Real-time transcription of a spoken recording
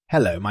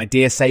Hello, my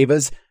dear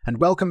savers, and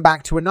welcome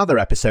back to another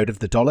episode of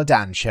the Dollar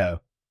Dan Show.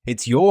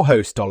 It's your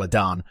host, Dollar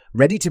Dan,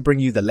 ready to bring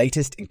you the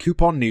latest in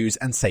coupon news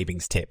and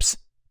savings tips.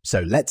 So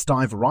let's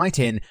dive right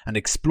in and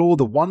explore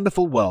the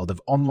wonderful world of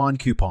online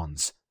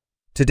coupons.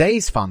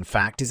 Today's fun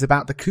fact is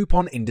about the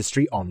coupon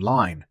industry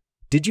online.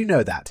 Did you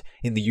know that,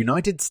 in the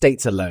United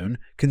States alone,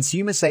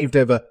 consumers saved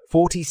over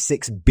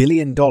 $46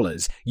 billion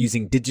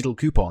using digital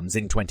coupons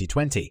in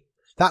 2020?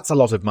 That's a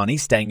lot of money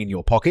staying in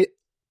your pocket.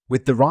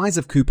 With the rise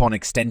of coupon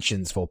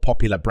extensions for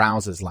popular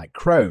browsers like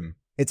Chrome,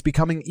 it's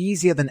becoming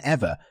easier than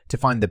ever to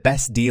find the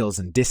best deals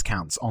and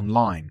discounts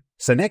online.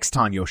 So next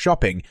time you're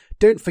shopping,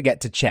 don't forget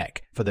to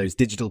check for those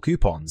digital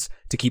coupons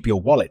to keep your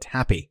wallet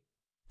happy.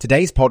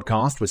 Today's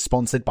podcast was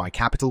sponsored by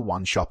Capital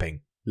One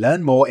Shopping.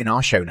 Learn more in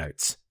our show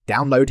notes.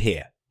 Download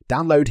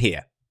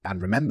here.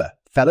 And remember,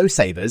 fellow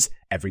savers,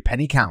 every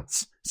penny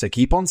counts. So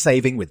keep on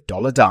saving with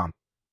Dollar Dan.